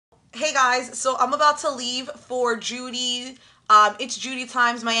Hey guys, so I'm about to leave for Judy, It's Judy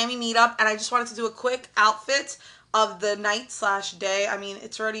Time's Miami meetup, and I just wanted to do a quick outfit of the night/day. I mean,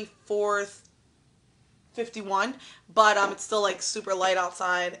 it's already 4:51, but it's still like super light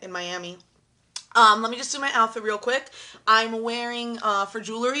outside in Miami. Let me just do my outfit real quick. I'm wearing, for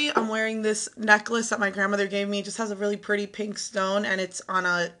jewelry, I'm wearing this necklace that my grandmother gave me. It just has a really pretty pink stone, and it's on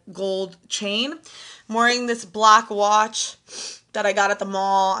a gold chain. I'm wearing this black watch that I got at the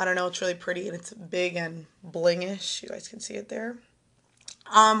mall. I don't know, it's really pretty, and it's big and blingish. You guys can see it there.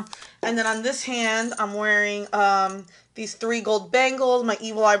 And then on this hand, I'm wearing these 3 gold bangles, my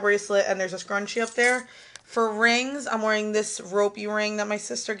evil eye bracelet, and there's a scrunchie up there. For rings, I'm wearing this ropey ring that my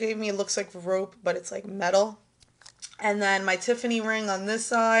sister gave me. It looks like rope, but it's like metal. And then my Tiffany ring on this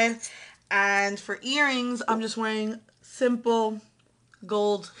side. And for earrings, I'm just wearing simple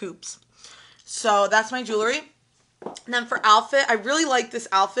gold hoops. So that's my jewelry. And then for outfit, I really like this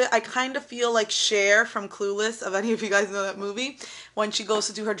outfit. I kind of feel like Cher from Clueless, if any of you guys know that movie, when she goes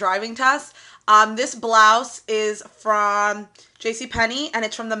to do her driving test. This blouse is from JCPenney, and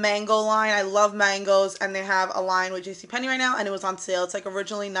it's from the Mango line. I love mangoes, and they have a line with JCPenney right now, and it was on sale. It's like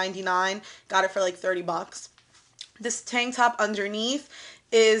originally $99. Got it for like 30 bucks. This tank top underneath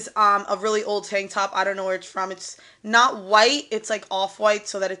is a really old tank top. I don't know where it's from. It's not white. It's like off-white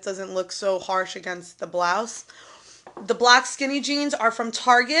so that it doesn't look so harsh against the blouse. The black skinny jeans are from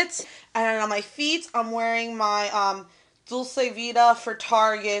Target. And on my feet, I'm wearing my Dulce Vita for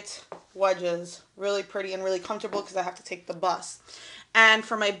Target wedges. Really pretty and really comfortable because I have to take the bus. And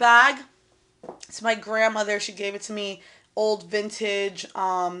for my bag, it's my grandmother. She gave it to me, old vintage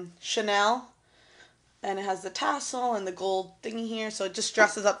Chanel. And it has the tassel and the gold thingy here. So it just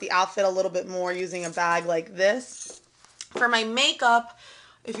dresses up the outfit a little bit more using a bag like this. For my makeup,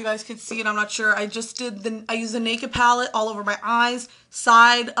 if you guys could see it, I'm not sure. I used the Naked palette all over my eyes,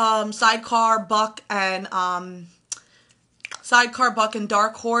 sidecar, buck, and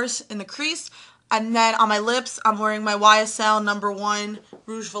dark horse in the crease. And then on my lips, I'm wearing my YSL #1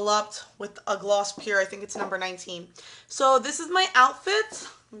 Rouge Volupte with a gloss pure. I think it's number 19. So this is my outfit.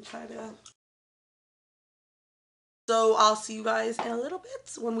 Let me try to... So I'll see you guys in a little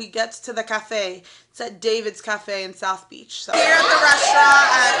bit when we get to the cafe. It's at David's Cafe in South Beach. So here at the restaurant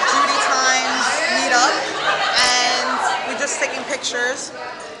at Judy Time's meetup, and we're just taking pictures.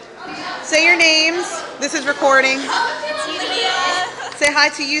 Say your names. This is recording. Say hi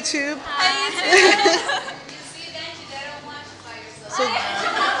to YouTube. Hi. So,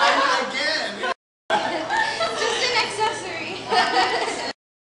 just an accessory.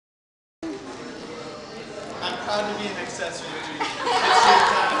 I'm proud to be an accessory.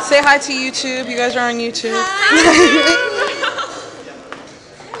 say hi to YouTube. You guys are on YouTube.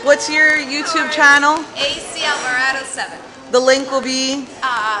 What's your YouTube channel? AC Alvarado 7. The link will be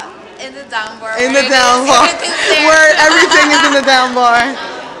In the down bar. in the down bar. Where everything is in the down bar.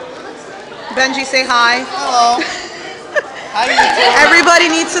 Benji, say hi. Hello. How you doing? Everybody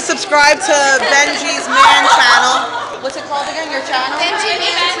needs to subscribe to Benji's Man channel. What's it called again? Your channel? Benji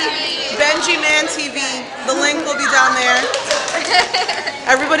Man TV. Benji Man TV. The link will be down there.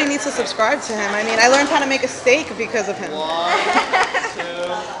 Everybody needs to subscribe to him. I mean, I learned how to make a steak because of him. 1, 2.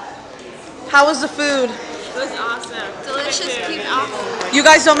 How was the food? It was awesome. Delicious people. You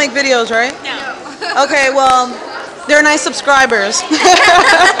guys don't make videos, right? No. Okay, well, they're nice subscribers.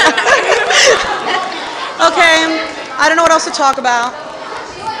 Okay, I don't know what else to talk about.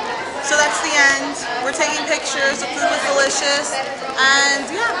 So that's the end. We're taking pictures. The food was delicious. And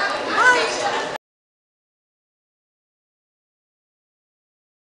yeah.